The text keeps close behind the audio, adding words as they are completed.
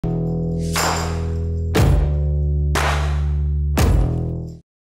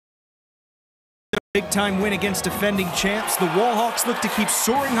Big-time win against defending champs, the Wallhawks look to keep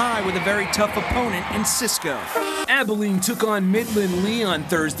soaring high with a very tough opponent in Cisco. Abilene took on Midland Lee on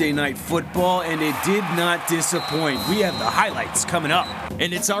Thursday Night Football, and it did not disappoint. We have the highlights coming up.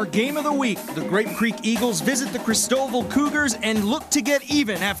 And it's our game of the week. The Grape Creek Eagles visit the Christoval Cougars and look to get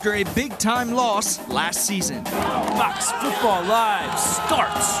even after a big-time loss last season. Fox Football Live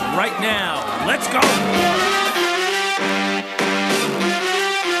starts right now. Let's go!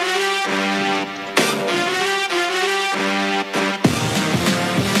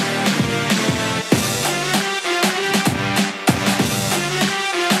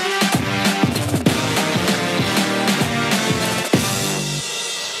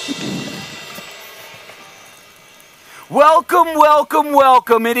 Welcome, welcome,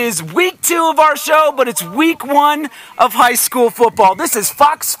 welcome. It is week 2 of our show, but it's week 1 of high school football. This is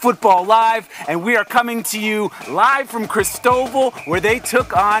Fox Football Live, and we are coming to you live from Christoval, where they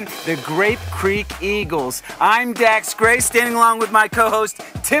took on the Grape Creek Eagles. I'm Dax Gray, standing along with my co-host,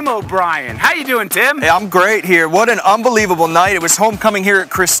 Tim O'Brien. How you doing, Tim? Hey, I'm great here. What an unbelievable night. It was homecoming here at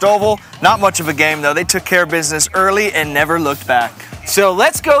Christoval. Not much of a game, though. They took care of business early and never looked back. So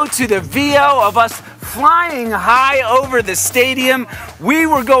let's go to the VO of us flying high over the stadium. We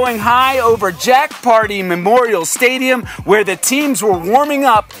were going high over Jack Party Memorial Stadium, where the teams were warming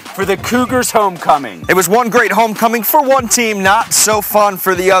up for the Cougars homecoming. It was one great homecoming for one team, not so fun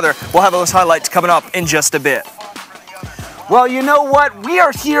for the other. We'll have those highlights coming up in just a bit. Well, you know what? We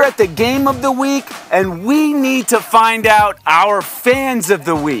are here at the game of the week, and we need to find out our fans of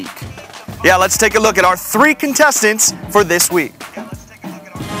the week. Yeah, let's take a look at our 3 contestants for this week.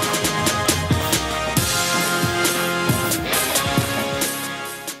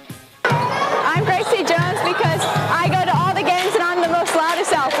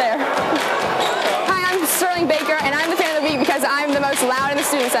 Loud in the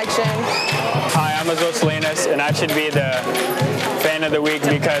student section. Hi, I'm Azul Salinas, and I should be the fan of the week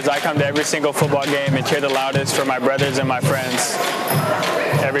because I come to every single football game and cheer the loudest for my brothers and my friends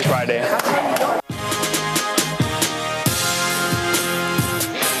every Friday.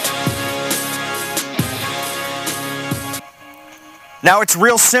 Now it's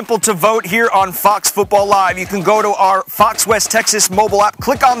real simple to vote here on Fox Football Live. You can go to our Fox West Texas mobile app,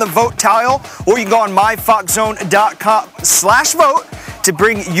 click on the vote tile, or you can go on myfoxzone.com/vote to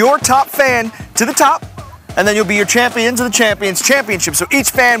bring your top fan to the top, and then you'll be your champions of the Champions Championship. So each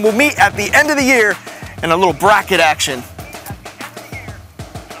fan will meet at the end of the year in a little bracket action.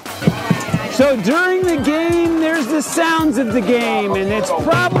 So during the game, there's the sounds of the game, and it's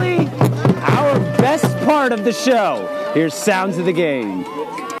probably our best part of the show. Here's sounds of the game.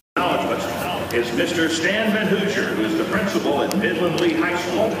 Is Mr. Stan Van Hoosier, who's the principal at Midland Lee High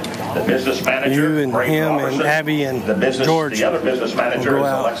School. The business manager, you and him and Abby and George. The other business manager is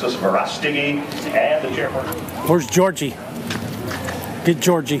Alexis Verostigi, and the chairperson. Where's Georgie? Get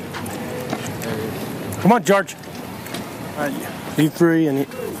Georgie. Come on, George. All right, you 3 and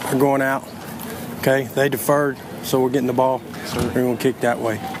you're going out. Okay, they deferred, so we're getting the ball. So we're going to kick that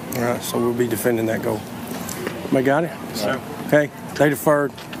way. All right, so we'll be defending that goal. Everybody got it? Yes, sir. Okay, they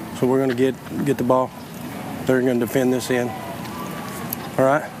deferred, so we're going to get the ball. They're going to defend this end. All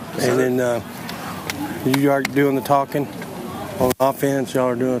right? Yes, and then you are doing the talking on offense. Y'all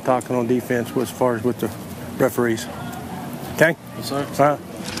are doing the talking on defense as far as with the referees. Okay? Yes, sir. All right,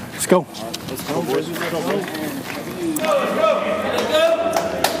 let's go. Let's go, boys. Let's go.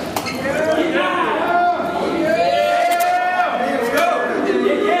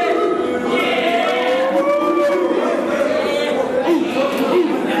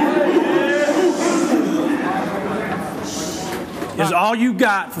 Is all you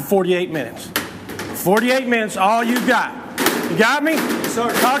got for 48 minutes. 48 minutes, all you got. You got me? So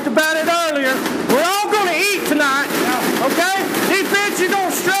talked about it earlier. We're all going to eat tonight, okay? Defense, you're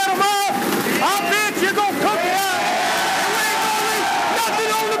going to strut them up. Offense, you're going to cook it up. And we ain't going to leave nothing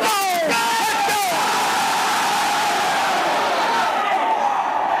on the ball. Let's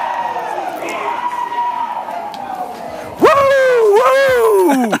Woo!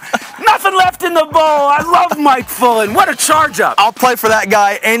 go. Woo! Nothing left in the bowl. I love Mike Fullen. What a charge up. I'll play for that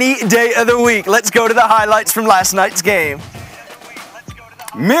guy any day of the week. Let's go to the highlights from last night's game.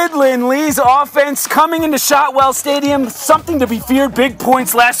 Midland Lee's offense coming into Shotwell Stadium. Something to be feared. Big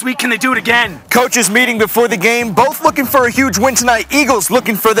points last week. Can they do it again? Coaches meeting before the game, both looking for a huge win tonight. Eagles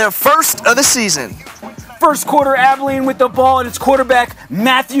looking for their first of the season. First quarter, Abilene with the ball, and its quarterback,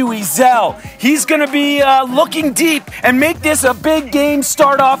 Matthew Ezel. He's going to be looking deep and make this a big game,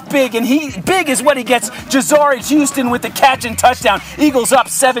 start off big. And big is what he gets. Jazari Houston with the catch and touchdown. Eagles up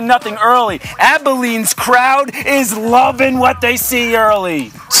 7-0 early. Abilene's crowd is loving what they see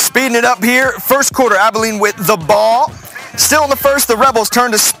early. speeding it up here. First quarter, Abilene with the ball. Still in the first, the Rebels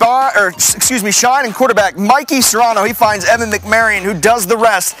turn to shine, and quarterback Mikey Serrano, he finds Evan McMarion, who does the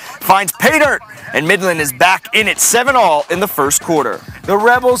rest, finds pay dirt, and Midland is back in it 7-all in the first quarter. The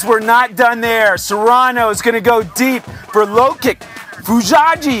Rebels were not done there. Serrano is going to go deep for low kick.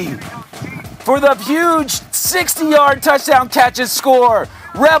 Fujaji for the huge 60-yard touchdown catch and score.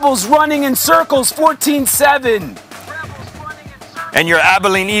 Rebels running in circles, 14-7. And your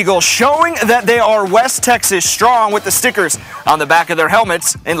Abilene Eagles showing that they are West Texas strong with the stickers on the back of their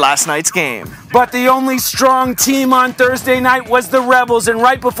helmets in last night's game. But the only strong team on Thursday night was the Rebels, and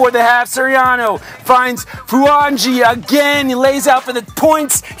right before the half, Soriano finds Fuanji again. He lays out for the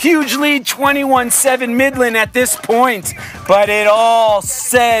points. Huge lead, 21-7 Midland at this point. But it all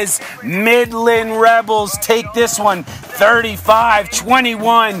says Midland Rebels take this one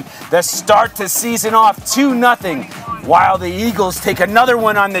 35-21. The start to season off 2-0. While the Eagles take another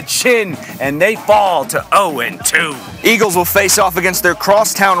one on the chin, and they fall to 0-2. Eagles will face off against their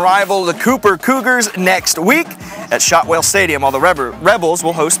crosstown rival, the Cooper Cougars, next week at Shotwell Stadium, while the Rebels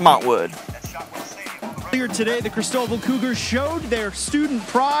will host Montwood. Earlier today, the Christoval Cougars showed their student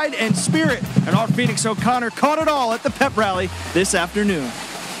pride and spirit, and our Phoenix O'Connor caught it all at the pep rally this afternoon.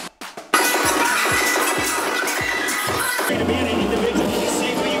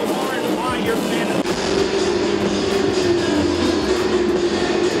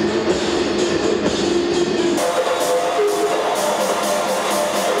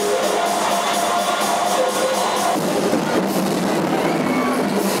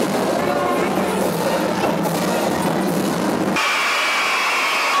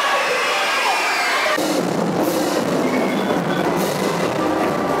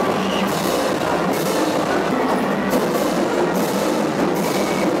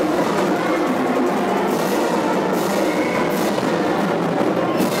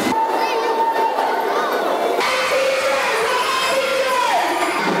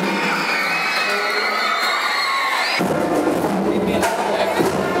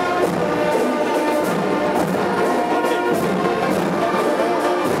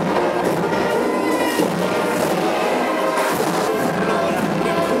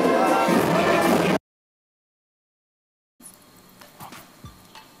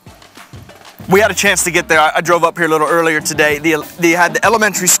 We had a chance to get there. I drove up here a little earlier today. They had the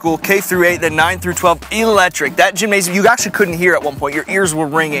elementary school, K through 8, then 9 through 12, electric. That gymnasium, you actually couldn't hear at one point. Your ears were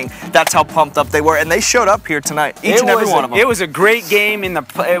ringing. That's how pumped up they were, and they showed up here tonight, each and every one of them. It was a great game.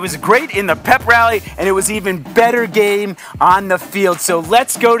 It was great in the pep rally, and it was even better game on the field. So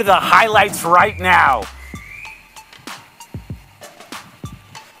let's go to the highlights right now.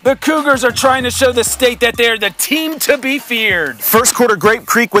 The Cougars are trying to show the state that they're the team to be feared. First quarter, Grape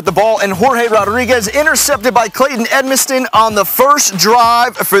Creek with the ball, and Jorge Rodriguez intercepted by Clayton Edmiston on the first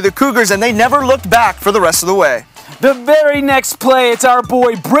drive for the Cougars, and they never looked back for the rest of the way. The very next play, it's our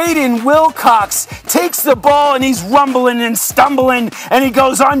boy Braden Wilcox takes the ball, and he's rumbling and stumbling, and he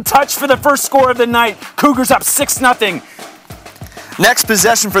goes untouched for the first score of the night. Cougars up 6-0. Next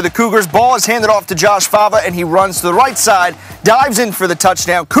possession for the Cougars, ball is handed off to Josh Fava, and he runs to the right side, dives in for the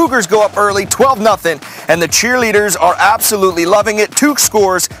touchdown. Cougars go up early, 12-0, and the cheerleaders are absolutely loving it. 2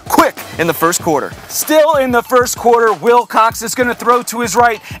 scores quick in the first quarter. Still in the first quarter, Wilcox is going to throw to his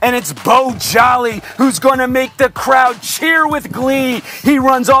right, and it's Bo Jolly who's going to make the crowd cheer with glee. He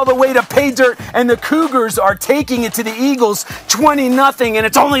runs all the way to pay dirt, and the Cougars are taking it to the Eagles 20-0, and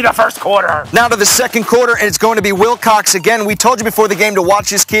it's only the first quarter. Now to the second quarter, and it's going to be Wilcox again. We told you before the game to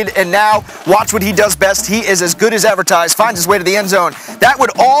watch this kid, and now watch what he does best. He is as good as advertised, finds his way to the end zone. That would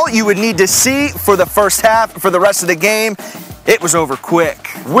all you would need to see for the first half. For the rest of the game, it was over quick.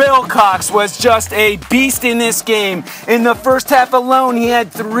 Wilcox was just a beast in this game. In the first half alone, he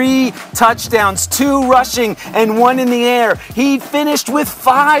had 3 touchdowns, 2 rushing and 1 in the air. He finished with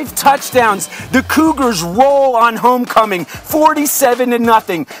 5 touchdowns. The Cougars roll on homecoming,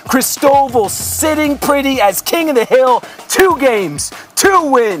 47-0. Christoval sitting pretty as king of the hill. 2 games,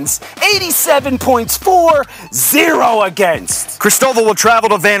 2 wins, 87 points for, 0 against. Christoval will travel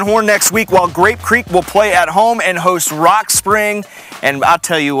to Van Horn next week, while Grape Creek will play at home and host Rock Spring. And I'll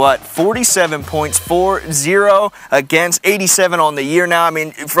tell you what, 47 points for, 0 against, 87 on the year now. I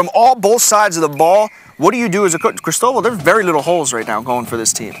mean, from both sides of the ball, what do you do as a coach? Christoval, there's very little holes right now going for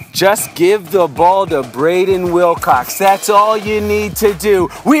this team. Just give the ball to Braden Wilcox. That's all you need to do.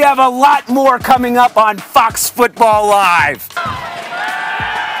 We have a lot more coming up on Fox Football Live.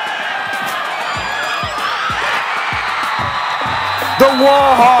 The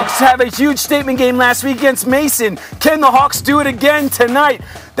Wall Hawks have a huge statement game last week against Mason. Can the Hawks do it again tonight?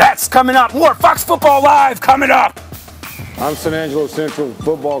 That's coming up. More Fox Football Live coming up. I'm San Angelo Central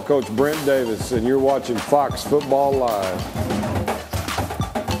football coach Brent Davis, and you're watching Fox Football Live.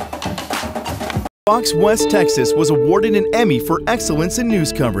 Fox West Texas was awarded an Emmy for excellence in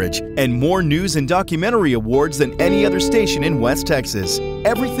news coverage and more news and documentary awards than any other station in West Texas.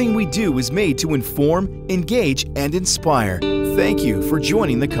 Everything we do is made to inform, engage, and inspire. Thank you for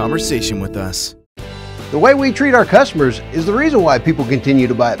joining the conversation with us. The way we treat our customers is the reason why people continue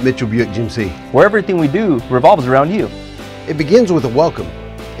to buy at Mitchell Buick GMC. Where everything we do revolves around you. It begins with a welcome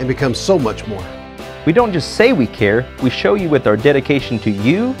and becomes so much more. We don't just say we care, we show you with our dedication to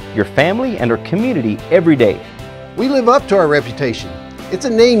you, your family, and our community every day. We live up to our reputation. It's a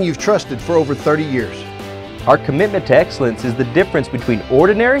name you've trusted for over 30 years. Our commitment to excellence is the difference between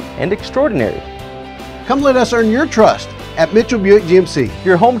ordinary and extraordinary. Come let us earn your trust at Mitchell Buick GMC,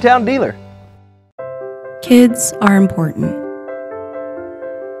 your hometown dealer. Kids are important.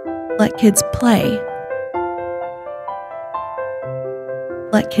 Let kids play.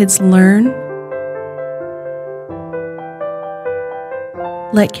 Let kids learn.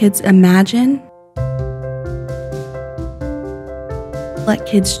 Let kids imagine. Let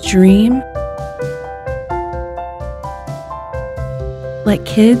kids dream. Let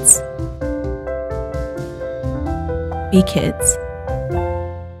kids be kids.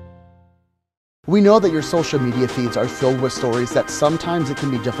 We know that your social media feeds are filled with stories that sometimes it can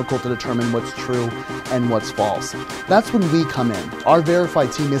be difficult to determine what's true and what's false. That's when we come in. Our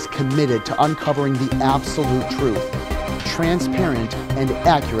verified team is committed to uncovering the absolute truth, transparent and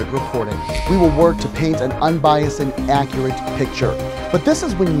accurate reporting. We will work to paint an unbiased and accurate picture. But this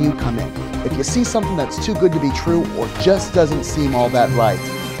is when you come in. If you see something that's too good to be true or just doesn't seem all that right,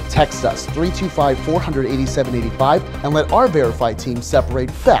 text us 325-400-8785 and let our verified team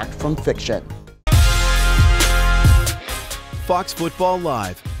separate fact from fiction. Fox Football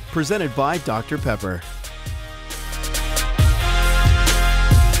Live, presented by Dr. Pepper.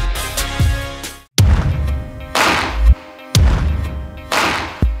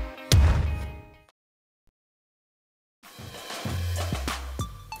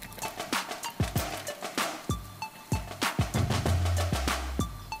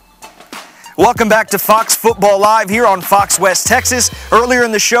 Welcome back to Fox Football Live here on Fox West Texas. Earlier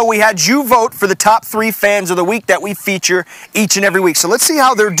in the show, we had you vote for the top 3 fans of the week that we feature each and every week. So let's see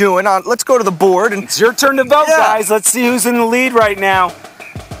how they're doing. Let's go to the board. It's your turn to vote, guys. Let's see who's in the lead right now.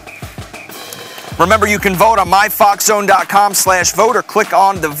 Remember, you can vote on myfoxzone.com/vote or click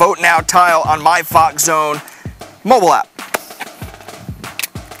on the Vote Now tile on MyFoxZone mobile app.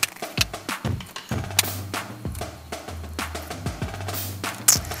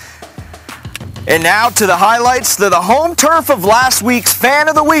 And now to the highlights, the home turf of last week's Fan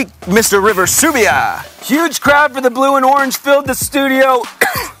of the Week, Mr. River Subia. Huge crowd for the blue and orange filled the studio.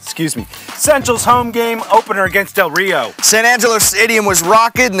 Excuse me. Central's home game opener against Del Rio. San Angelo Stadium was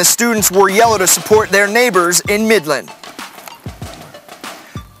rocketed and the students wore yellow to support their neighbors in Midland.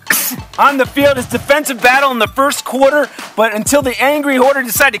 On the field is defensive battle in the first quarter, but until the angry Hoarder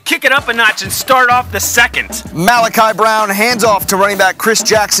decided to kick it up a notch and start off the second. Malachi Brown hands off to running back Chris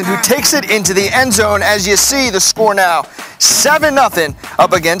Jackson, who takes it into the end zone. As you see, the score now 7-0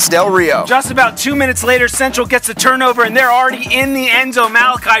 up against Del Rio. Just about 2 minutes later, Central gets the turnover, and they're already in the end zone.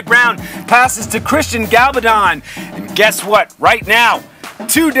 Malachi Brown passes to Christian Galbadon. And guess what? Right now,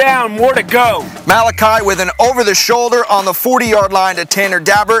 2 down, more to go. Malachi with an over-the-shoulder on the 40-yard line to Tanner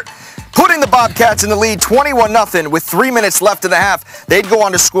Dabbert, putting the Bobcats in the lead 21-0 with 3 minutes left in the half. They'd go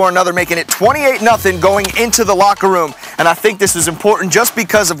on to score another, making it 28-0 going into the locker room. And I think this is important just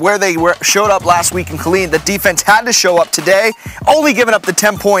because of where they showed up last week in Killeen. The defense had to show up today, only giving up the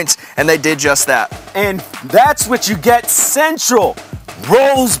 10 points, and they did just that. And that's what you get. Central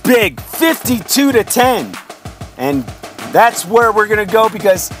rolls big, 52-10. And that's where we're going to go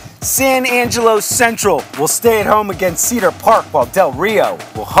because San Angelo Central will stay at home against Cedar Park while Del Rio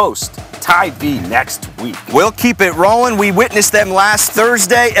will host Tye-V next week. We'll keep it rolling. We witnessed them last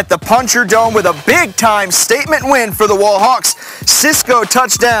Thursday at the Puncher Dome with a big-time statement win for the Wallhawks. Cisco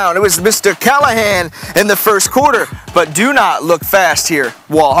touchdown. It was Mr. Callahan in the first quarter, but do not look fast here,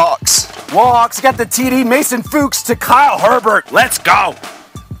 Wallhawks. Wallhawks got the TD, Mason Fuchs to Kyle Herbert. Let's go.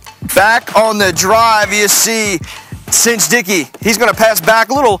 Back on the drive, you see Cinch Dickey. He's going to pass back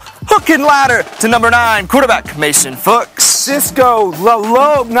a little hook and ladder to number 9, quarterback Mason Fuchs. Cisco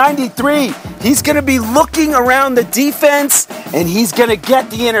Lalogue, 93. He's going to be looking around the defense, and he's going to get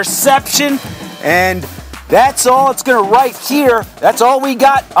the interception. And that's all it's going to right here. That's all we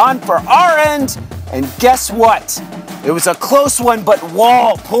got on for our end. And guess what? It was a close one, but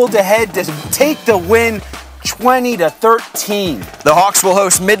Wall pulled ahead to take the win. 20-13. The Hawks will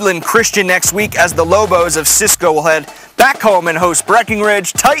host Midland Christian next week as the Lobos of Cisco will head back home and host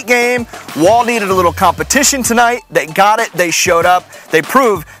Breckenridge. Tight game. Wall needed a little competition tonight. They got it. They showed up. They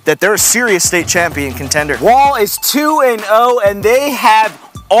proved that they're a serious state champion contender. Wall is 2-0 and they have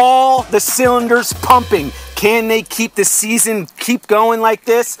all the cylinders pumping. Can they keep the season keep going like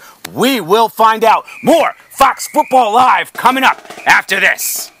this? We will find out. More Fox Football Live coming up after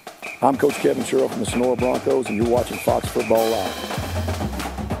this. I'm Coach Kevin Sherrill from the Sonora Broncos, and you're watching Fox Football Live.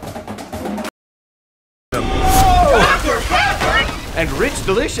 Dr. Pepper! And rich,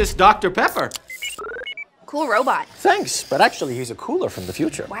 delicious Dr. Pepper. Cool robot. Thanks, but actually he's a cooler from the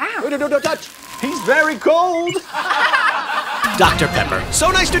future. Wow. Don't touch. He's very cold. Dr. Pepper, so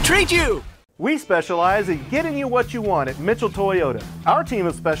nice to treat you. We specialize in getting you what you want at Mitchell Toyota. Our team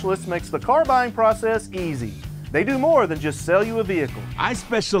of specialists makes the car buying process easy. They do more than just sell you a vehicle. I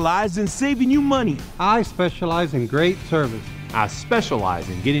specialize in saving you money. I specialize in great service. I specialize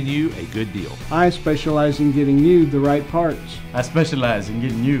in getting you a good deal. I specialize in getting you the right parts. I specialize in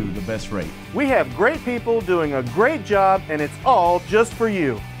getting you the best rate. We have great people doing a great job, and it's all just for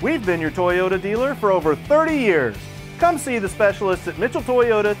you. We've been your Toyota dealer for over 30 years. Come see the specialists at Mitchell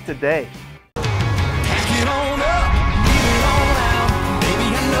Toyota today. Pack it on up, get it on out. Baby,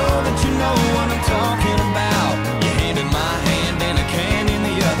 I know that you know what I'm talking about. Your hand in my hand and a can in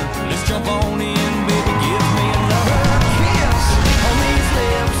the other. Let's jump on in, baby, give me another kiss on these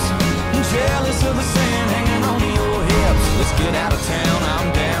lips. I'm jealous of the sand hanging on your hips. Let's get out of town, I'm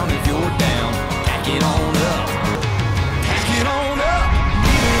down if you're down. Pack it on up, pack it on up,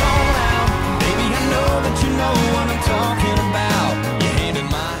 get it on out. Baby, I know that you know what I'm talking about. Your hand in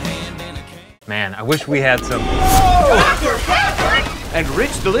my hand and a can. Man, I wish we had some. Dr. Pepper! And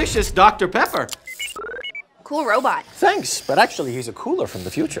rich, delicious Dr. Pepper. Cool robot. Thanks, but actually he's a cooler from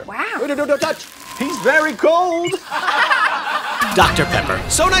the future. Wow. Don't touch. He's very cold. Dr. Pepper,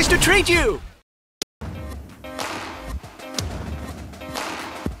 so nice to treat you.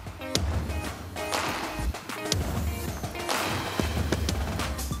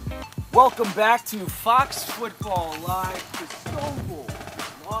 Welcome back to Fox Football Live. Christoval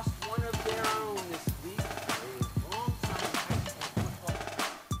lost one of their own this week. A long-time high school football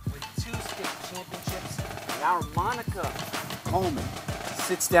with 2 state championships. And our Monica Coleman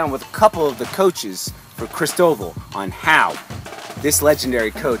sits down with a couple of the coaches for Christoval on how this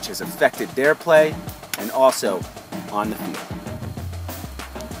legendary coach has affected their play and also on the field.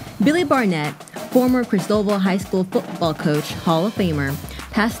 Billy Barnett, former Christoval High School football coach, Hall of Famer,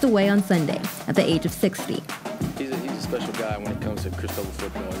 passed away on Sunday at the age of 60. He's a special guy when it comes to Christoval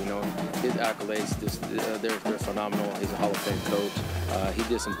football. You know, his accolades, they're phenomenal. He's a Hall of Fame coach. He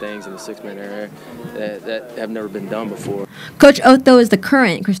did some things in the 6-man era that have never been done before. Coach Otho is the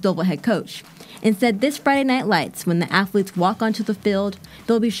current Christoval head coach and said this Friday Night Lights, when the athletes walk onto the field,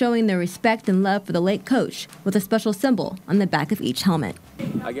 they'll be showing their respect and love for the late coach with a special symbol on the back of each helmet.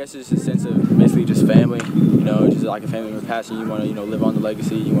 I guess it's a sense of basically just family, you know, just like a family with passion. You want to, live on the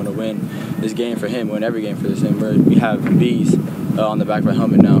legacy. You want to win this game for him, win every game for this team. We have B's on the back of our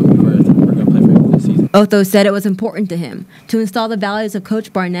helmet now. We're going to play for him this season. Otho said it was important to him to install the values of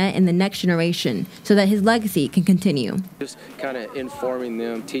Coach Barnett in the next generation so that his legacy can continue. Just kind of informing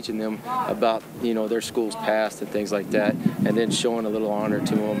them, teaching them about, their school's past and things like that, and then showing a little honor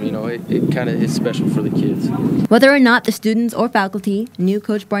to them. It kind of is special for the kids. Whether or not the students or faculty knew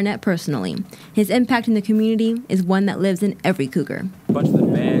Coach Barnett personally, his impact in the community is one that lives in every Cougar. A bunch of the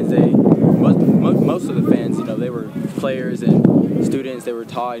fans, most of the fans, they were players and students. They were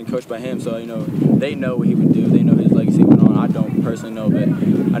taught and coached by him, so they know what he would do. They know his legacy went on. I don't personally know, but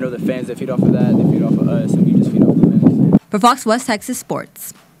I know the fans that feed off of that. They feed off of us, and we just feed off the fans. For Fox West Texas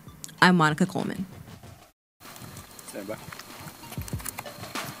Sports, I'm Monica Coleman. Stand by.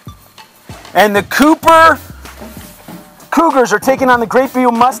 And the Cooper Cougars are taking on the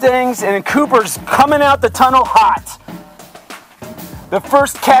Grapeview Mustangs, and Cooper's coming out the tunnel hot. The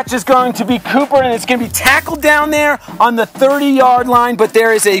first catch is going to be Cooper, and it's going to be tackled down there on the 30-yard line, but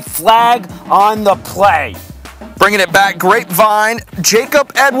there is a flag on the play. Bringing it back, Grapevine,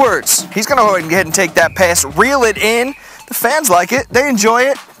 Jacob Edwards. He's going to go ahead and take that pass, reel it in. The fans like it. They enjoy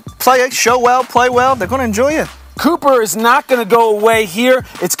it. Play it, show well, play well. They're going to enjoy it. Cooper is not going to go away here.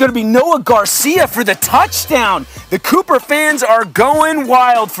 It's going to be Noah Garcia for the touchdown. The Cooper fans are going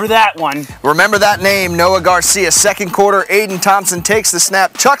wild for that one. Remember that name, Noah Garcia. Second quarter, Aiden Thompson takes the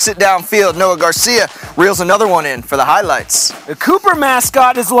snap, chucks it downfield. Noah Garcia reels another one in for the highlights. The Cooper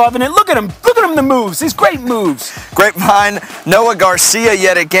mascot is loving it. Look at him. Look at him, the moves. His great moves. Grapevine, Noah Garcia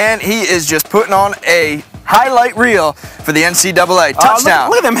yet again. He is just putting on a highlight reel for the NCAA. Touchdown.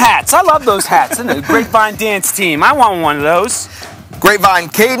 Look at them hats. I love those hats. And the Grapevine dance team. I want one of those. Grapevine,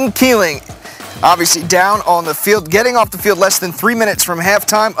 Caden Keeling, obviously down on the field, getting off the field less than 3 minutes from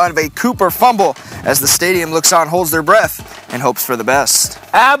halftime out of a Cooper fumble as the stadium looks on, holds their breath, and hopes for the best.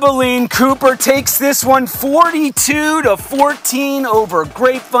 Abilene Cooper takes this one 42-14 over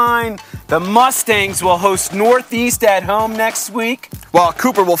Grapevine. The Mustangs will host Northeast at home next week, while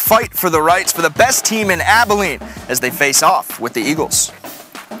Cooper will fight for the rights for the best team in Abilene as they face off with the Eagles.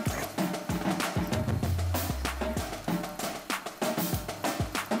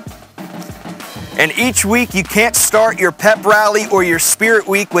 And each week, you can't start your pep rally or your spirit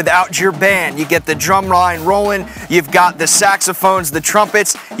week without your band. You get the drum line rolling, you've got the saxophones, the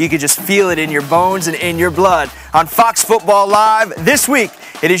trumpets, you can just feel it in your bones and in your blood. On Fox Football Live this week,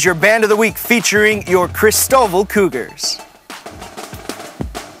 it is your Band of the Week featuring your Christoval Cougars.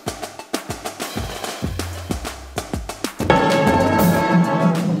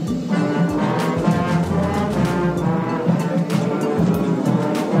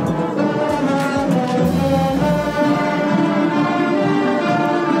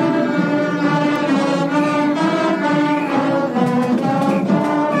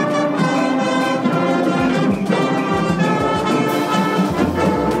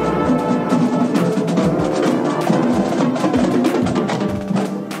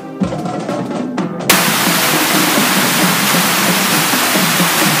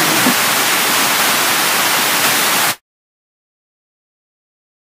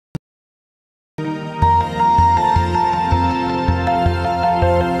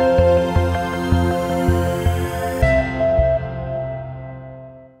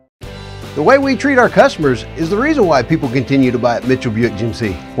 The way we treat our customers is the reason why people continue to buy at Mitchell Buick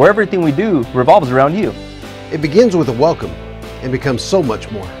GMC. Where everything we do revolves around you. It begins with a welcome and becomes so much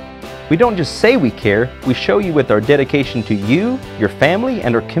more. We don't just say we care, we show you with our dedication to you, your family,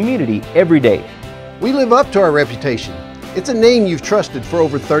 and our community every day. We live up to our reputation. It's a name you've trusted for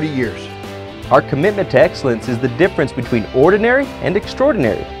over 30 years. Our commitment to excellence is the difference between ordinary and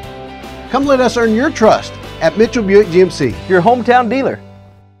extraordinary. Come let us earn your trust at Mitchell Buick GMC, your hometown dealer.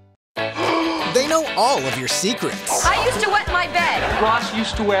 They know all of your secrets. I used to wet my bed. Ross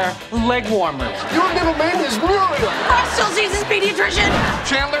used to wear leg warmers. Your middle name is Muriel. Ross still sees his pediatrician.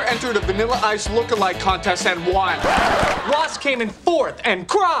 Chandler entered a Vanilla Ice look-alike contest and won. Ross came in fourth and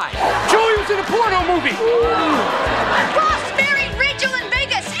cried. Joey was in a porno movie. Ross married Rachel in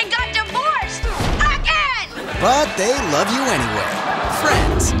Vegas and got divorced. Again! But they love you anyway.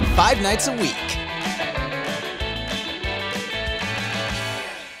 Friends, 5 nights a week.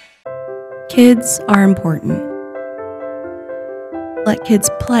 Kids are important. Let kids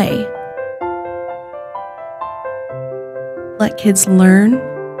play. Let kids learn.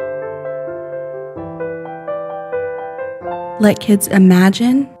 Let kids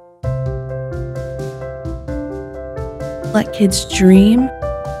imagine. Let kids dream.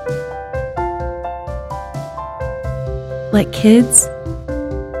 Let kids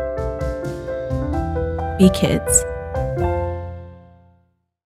be kids.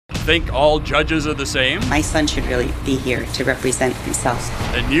 Think all judges are the same? My son should really be here to represent himself.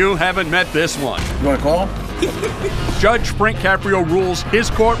 Then you haven't met this one. You want to call? Judge Frank Caprio rules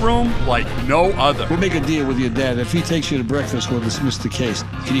his courtroom like no other. We'll make a deal with your dad. If he takes you to breakfast, we'll dismiss the case.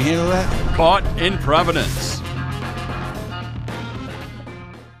 Can you handle that? Caught in Providence.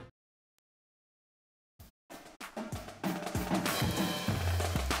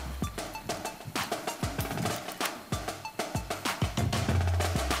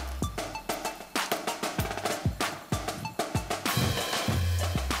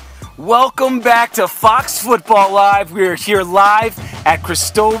 Welcome back to Fox Football Live. We are here live at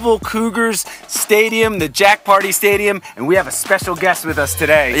Christoval Cougars Stadium, the Jack Party Stadium, and we have a special guest with us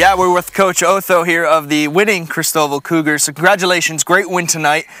today. Yeah, we're with Coach Otho here of the winning Christoval Cougars. So congratulations, great win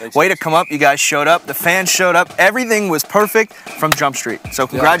tonight. Thanks. Way to come up. You guys showed up. The fans showed up. Everything was perfect from Jump Street. So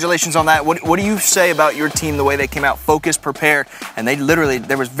congratulations on that. What do you say about your team, the way they came out focused, prepared, and they literally,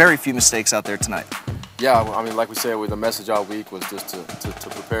 there was very few mistakes out there tonight. Yeah, I mean, like we said, with the message all week was just to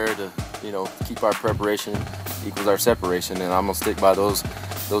prepare to, keep our preparation equals our separation, and I'm gonna stick by those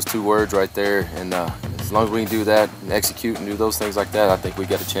two words right there. And as long as we can do that and execute and do those things like that, I think we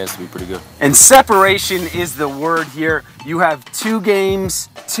got a chance to be pretty good. And separation is the word here. You have 2 games,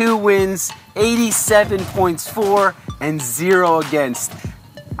 2 wins, 87 points for, and 0 against.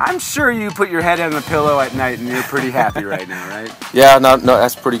 I'm sure you put your head on the pillow at night and you're pretty happy right now, right? Yeah, no,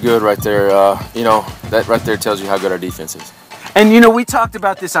 that's pretty good right there. That right there tells you how good our defense is. And you know, we talked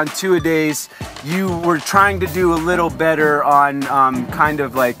about this on two-a-days. You were trying to do a little better on kind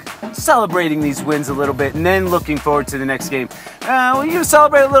of like celebrating these wins a little bit and then looking forward to the next game. Will you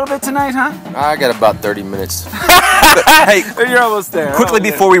celebrate a little bit tonight, huh? I got about 30 minutes. Hey, you're almost there. Quickly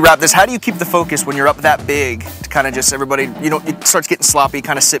before we wrap this, how do you keep the focus when you're up that big to kind of just everybody, you know, it starts getting sloppy,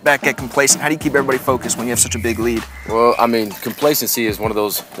 kind of sit back, get complacent. How do you keep everybody focused when you have such a big lead? Well, I mean, complacency is one of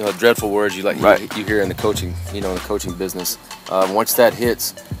those dreadful words you hear in the coaching, in the coaching business. Once that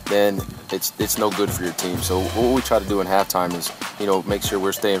hits, then it's no good for your team. So what we try to do in halftime is, make sure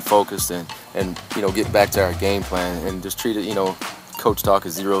we're staying focused and get back to our game plan and just treat it, coach talk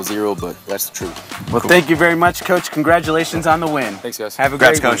is 0-0, but that's the truth. Well, thank you very much, Coach. Congratulations on the win. Thanks, guys. Have a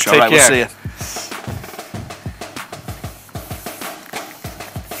great Coach. week. All right, we'll see you.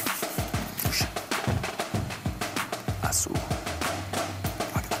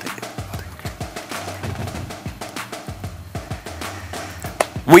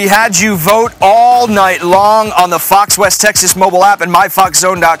 We had you vote all night long on the Fox West Texas mobile app and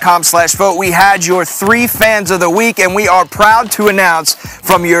myfoxzone.com/vote. We had your 3 fans of the week, and we are proud to announce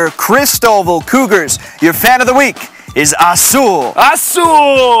from your Christoval Cougars, your fan of the week is Azul.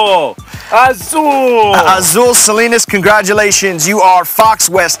 Azul! Azul! Azul Salinas, congratulations. You are Fox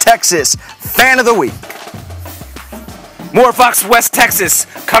West Texas fan of the week. More Fox West Texas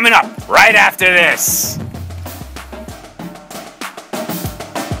coming up right after this.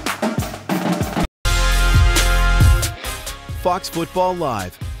 Fox Football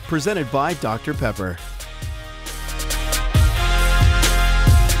Live, presented by Dr. Pepper.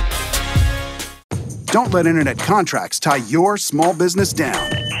 Don't let internet contracts tie your small business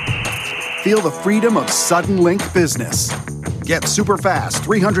down. Feel the freedom of Suddenlink Business. Get super fast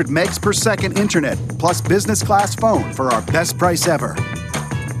 300 megs per second internet plus business class phone for our best price ever.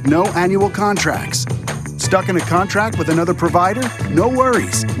 No annual contracts. Stuck in a contract with another provider? No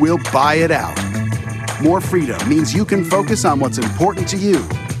worries, we'll buy it out. More freedom means you can focus on what's important to you,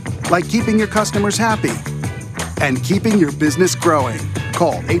 like keeping your customers happy and keeping your business growing.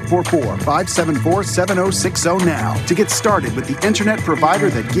 Call 844-574-7060 now to get started with the internet provider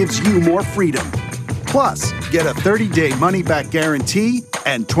that gives you more freedom. Plus, get a 30-day money-back guarantee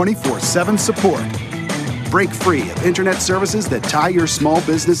and 24/7 support. Break free of internet services that tie your small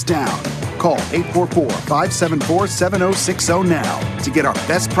business down. Call 844-574-7060 now to get our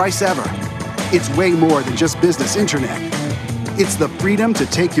best price ever. It's way more than just business internet. It's the freedom to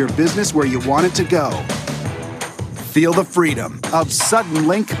take your business where you want it to go. Feel the freedom of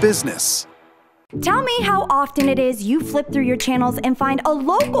Suddenlink Business. Tell me how often it is you flip through your channels and find a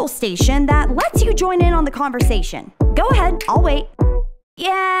local station that lets you join in on the conversation. Go ahead, I'll wait.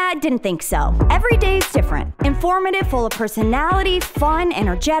 Yeah, didn't think so. Every day's different. Informative, full of personality, fun,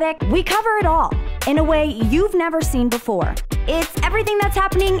 energetic. We cover it all in a way you've never seen before. It's everything that's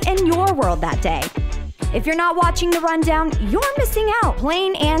happening in your world that day. If you're not watching the rundown, you're missing out.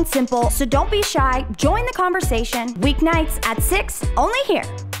 Plain and simple. So don't be shy. Join the conversation. Weeknights at 6, only here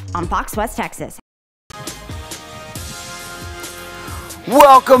on Fox West Texas.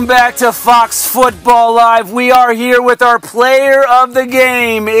 Welcome back to Fox Football Live. We are here with our player of the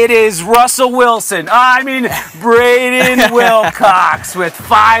game. It is Braden Wilcox with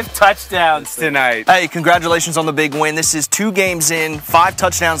 5 touchdowns tonight. Hey, congratulations on the big win. This is 2 games in, 5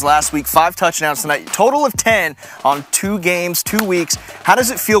 touchdowns last week, 5 touchdowns tonight. Total of 10 on 2 games, 2 weeks. How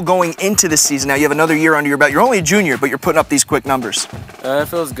does it feel going into this season? Now you have another year under your belt. You're only a junior, but you're putting up these quick numbers. It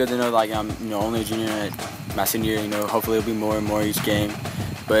feels good to know like I'm only a junior at my senior year. Hopefully it'll be more and more each game.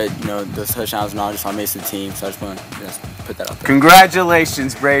 But, the touchdowns and all just amazed the team, so I just want to put that out there.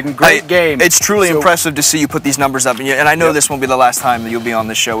 Congratulations, Braden. Great game. It's truly impressive to see you put these numbers up. And I know this won't be the last time that you'll be on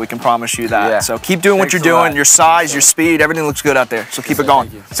this show. We can promise you that. Yeah. So keep doing what you're doing. Your size, your speed, everything looks good out there. So keep it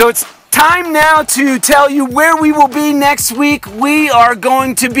going. So it's time now to tell you where we will be next week. We are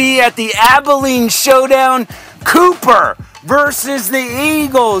going to be at the Abilene Showdown. Cooper versus the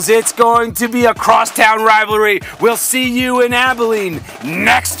Eagles. It's going to be a crosstown rivalry. We'll see you in Abilene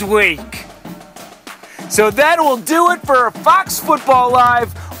next week. So that will do it for Fox Football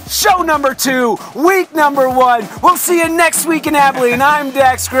Live, show number 2, week number 1. We'll see you next week in Abilene. I'm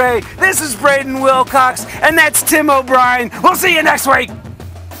Dax Gray. This is Braden Wilcox, and that's Tim O'Brien. We'll see you next week.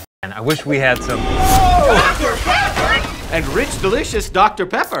 And I wish we had some Dr. Pepper! And rich, delicious Dr.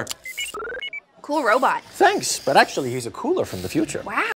 Pepper. Cool robot. Thanks, but actually he's a cooler from the future. Wow.